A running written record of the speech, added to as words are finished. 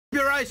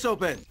Your eyes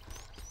open!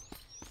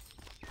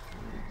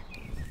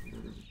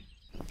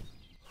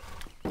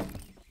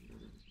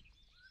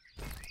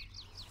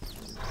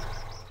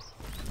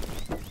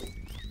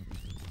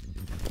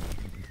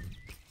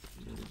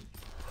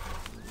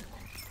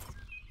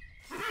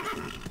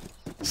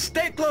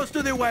 Stay close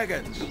to the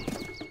wagons!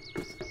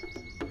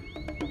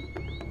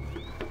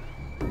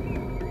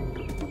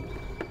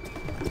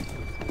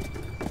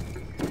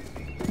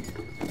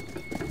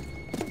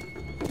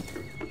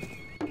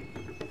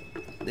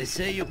 They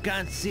say you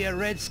can't see a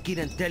redskin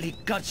until he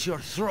cuts your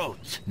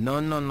throat. No.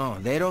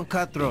 They don't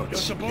cut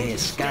throats. They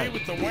scalp.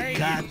 They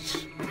cut,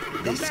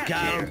 they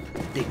scalp,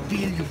 they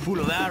fill you full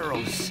of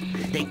arrows.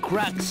 They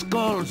crack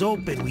skulls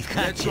open with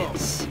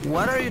hatchets.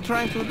 What are you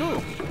trying to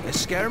do?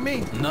 Scare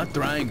me? Not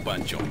trying,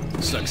 Pancho.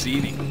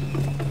 Succeeding.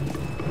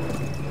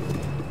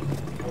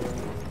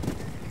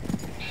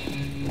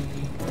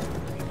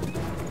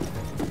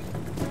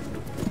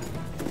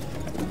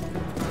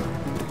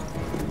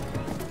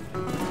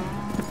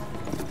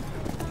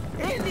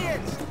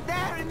 Indians!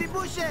 There in the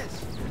bushes!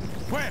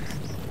 Where?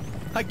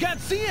 I can't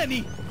see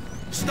any!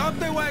 Stop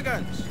the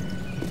wagons!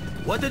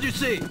 What did you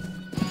see?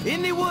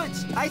 In the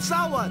woods! I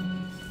saw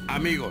one!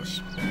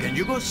 Amigos, can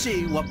you go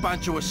see what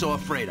Pancho was so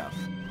afraid of?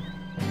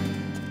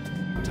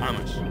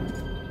 Thomas.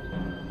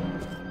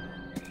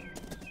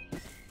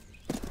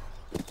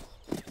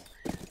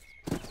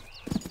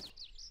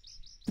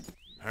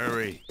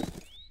 Hurry.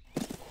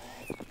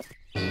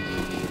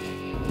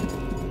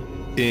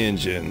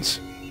 Engines.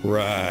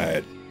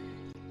 Right.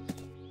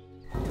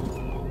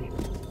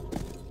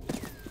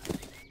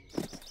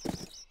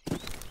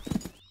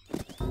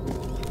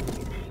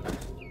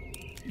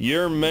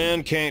 Your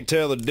man can't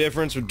tell the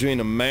difference between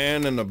a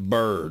man and a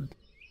bird.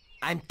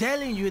 I'm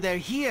telling you, they're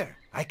here.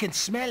 I can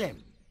smell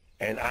him.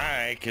 And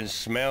I can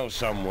smell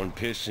someone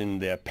pissing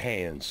their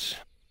pants.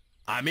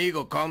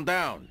 Amigo, calm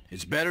down.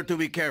 It's better to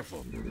be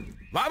careful.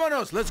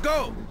 Vámonos, let's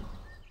go!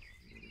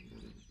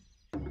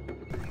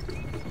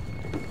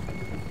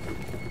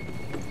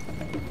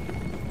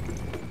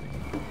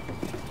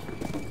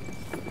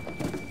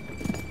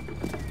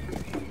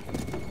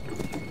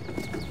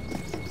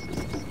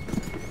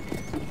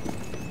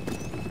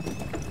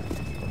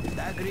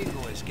 That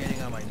gringo is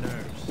getting on my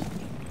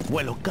nerves.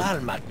 Bueno,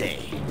 cálmate.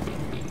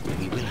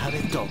 We will have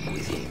a talk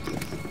with him.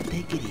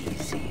 Take it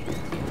easy.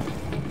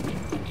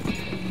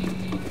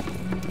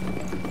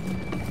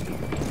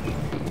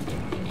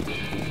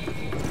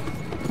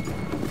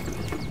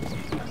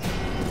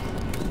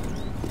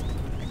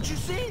 Did you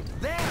see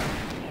it? There!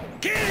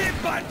 Kill him,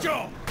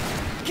 Pancho!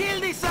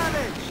 Kill the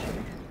savage!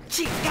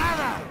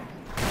 Chicada!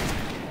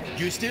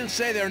 You still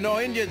say there are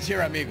no Indians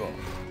here, amigo?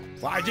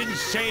 Well, I didn't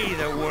say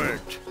the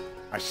word.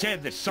 I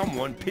said that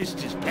someone pissed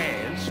his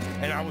pants,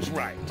 and I was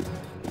right.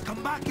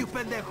 Come back, you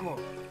pendejo!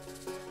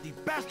 The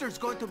bastard's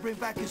going to bring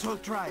back his whole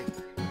tribe.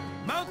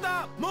 Mount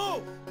up!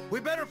 Move!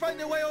 We better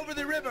find a way over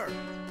the river.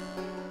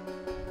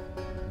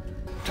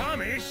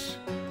 Thomas,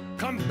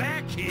 come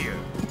back here.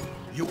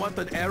 You want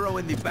an arrow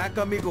in the back,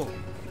 amigo?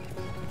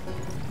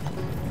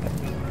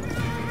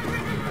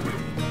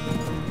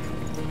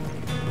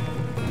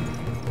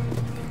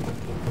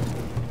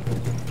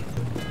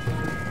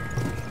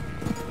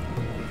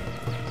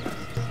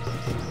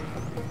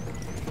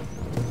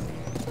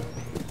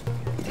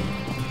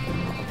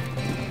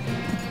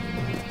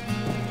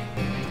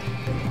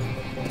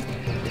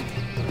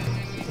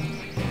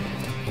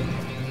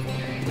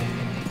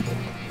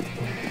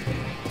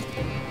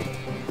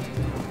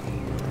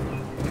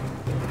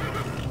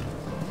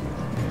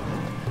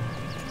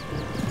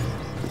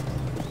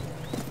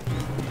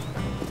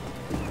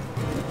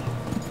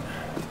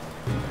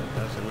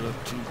 Doesn't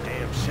look too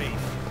damn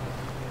safe.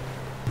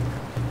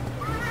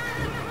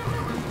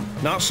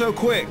 Not so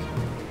quick.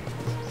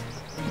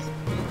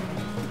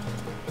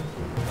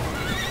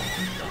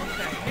 What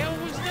the hell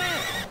was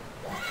that?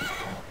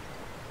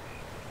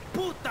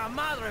 Puta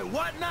madre,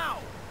 what now?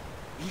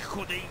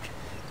 Hijo de...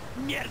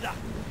 Mierda!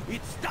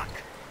 It's stuck!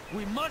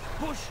 We must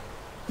push!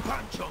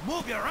 Pancho,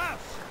 move your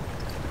ass!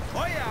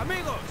 Oye,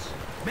 amigos!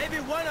 Maybe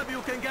one of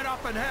you can get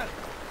up and help.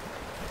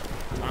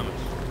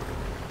 Thomas.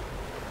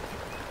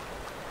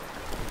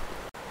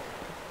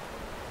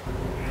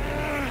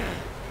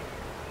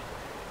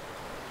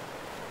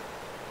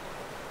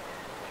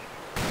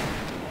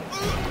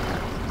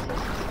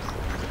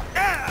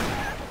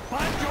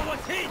 Pancho was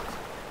hit!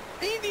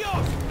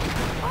 Indios!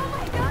 Oh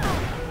my god!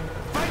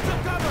 Find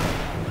some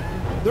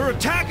cover! They're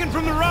attacking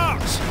from the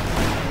rocks!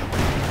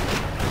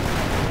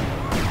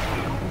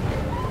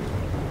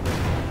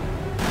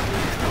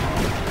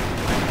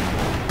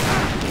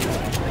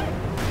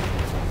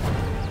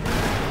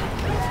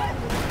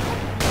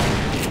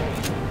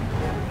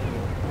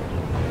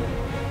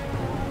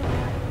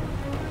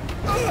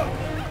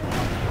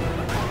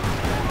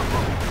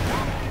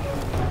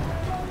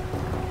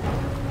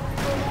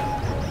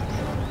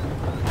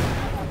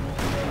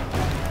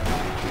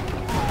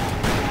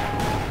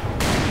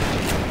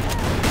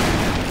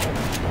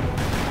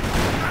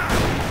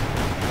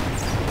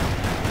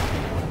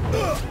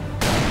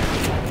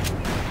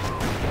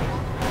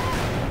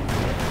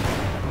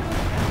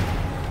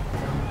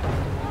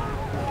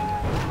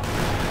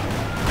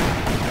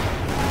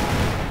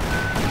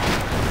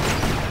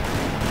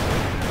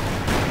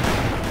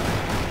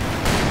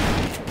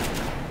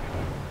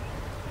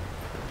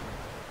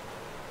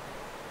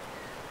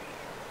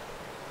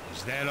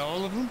 Is that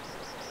all of them?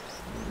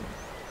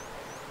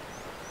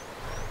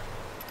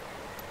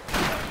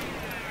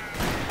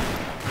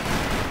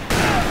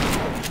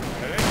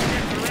 Now let's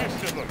get the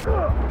rest of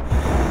them.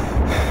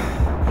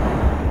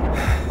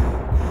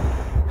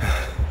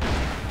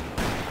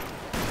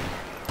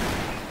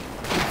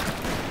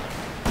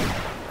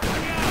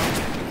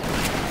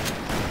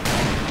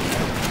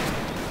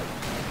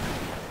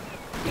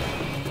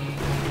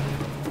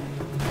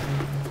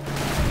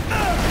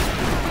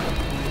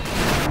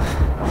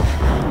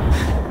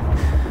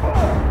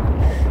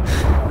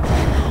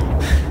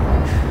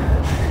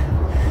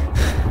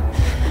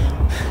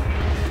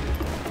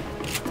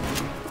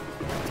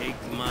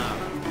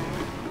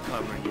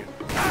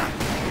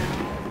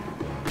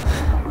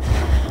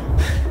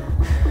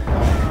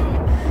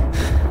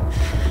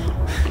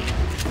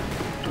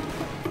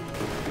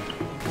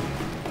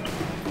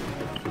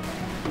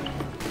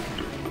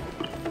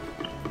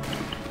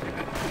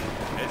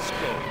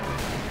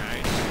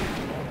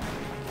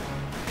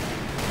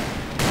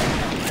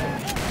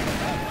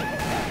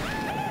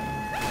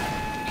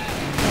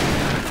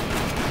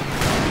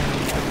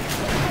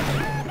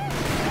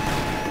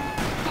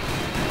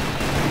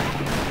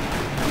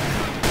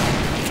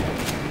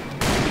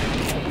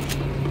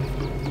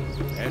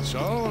 That's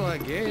all, I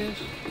guess.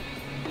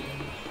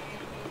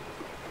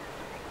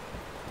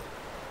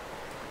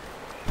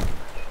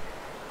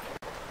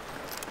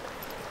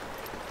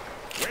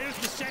 Where's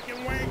the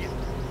second wagon?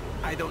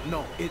 I don't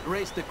know. It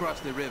raced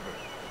across the river.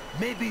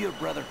 Maybe your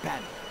brother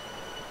panicked.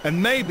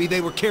 And maybe they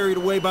were carried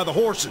away by the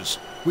horses.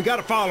 We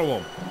gotta follow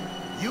them.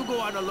 You go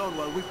on alone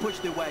while we push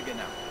the wagon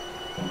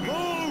out.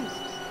 Move!